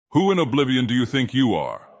Who in Oblivion do you think you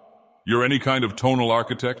are? You're any kind of tonal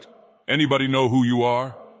architect? Anybody know who you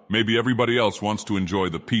are? Maybe everybody else wants to enjoy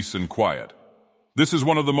the peace and quiet. This is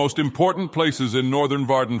one of the most important places in northern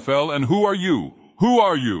Vardenfell, and who are you? Who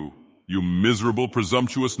are you? You miserable,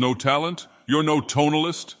 presumptuous no-talent? You're no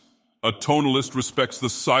tonalist? A tonalist respects the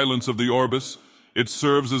silence of the Orbis. It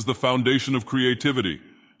serves as the foundation of creativity.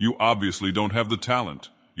 You obviously don't have the talent.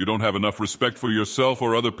 You don't have enough respect for yourself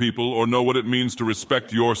or other people, or know what it means to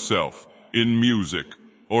respect yourself in music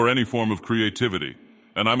or any form of creativity.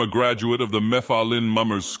 And I'm a graduate of the Mephalin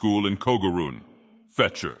Mummers School in Kagrenac,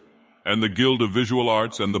 Fetcher, and the Guild of Visual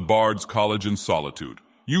Arts and the Bard's College in Solitude.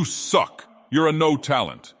 You suck. You're a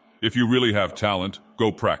no-talent. If you really have talent,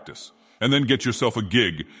 go practice. And then get yourself a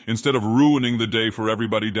gig instead of ruining the day for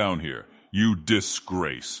everybody down here. You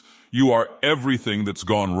disgrace. You are everything that's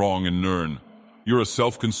gone wrong in Nirn. You're a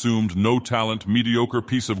self-consumed, no-talent, mediocre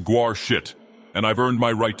piece of guar shit. And I've earned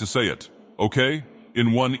my right to say it. Okay? In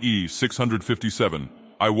 1E 657,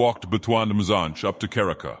 I walked Batuan Mzanch up to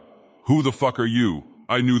Karaka. Who the fuck are you?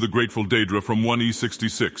 I knew the Grateful Daedra from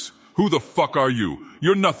 1E66. Who the fuck are you?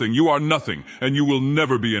 You're nothing, you are nothing, and you will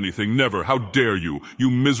never be anything, never. How dare you? You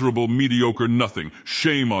miserable, mediocre nothing.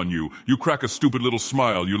 Shame on you. You crack a stupid little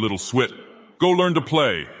smile, you little swit. Go learn to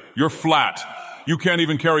play. You're flat. You can't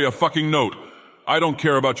even carry a fucking note. I don't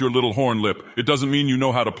care about your little horn lip. It doesn't mean you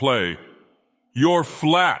know how to play. You're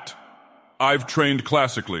flat. I've trained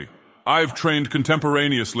classically. I've trained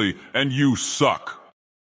contemporaneously, and you suck.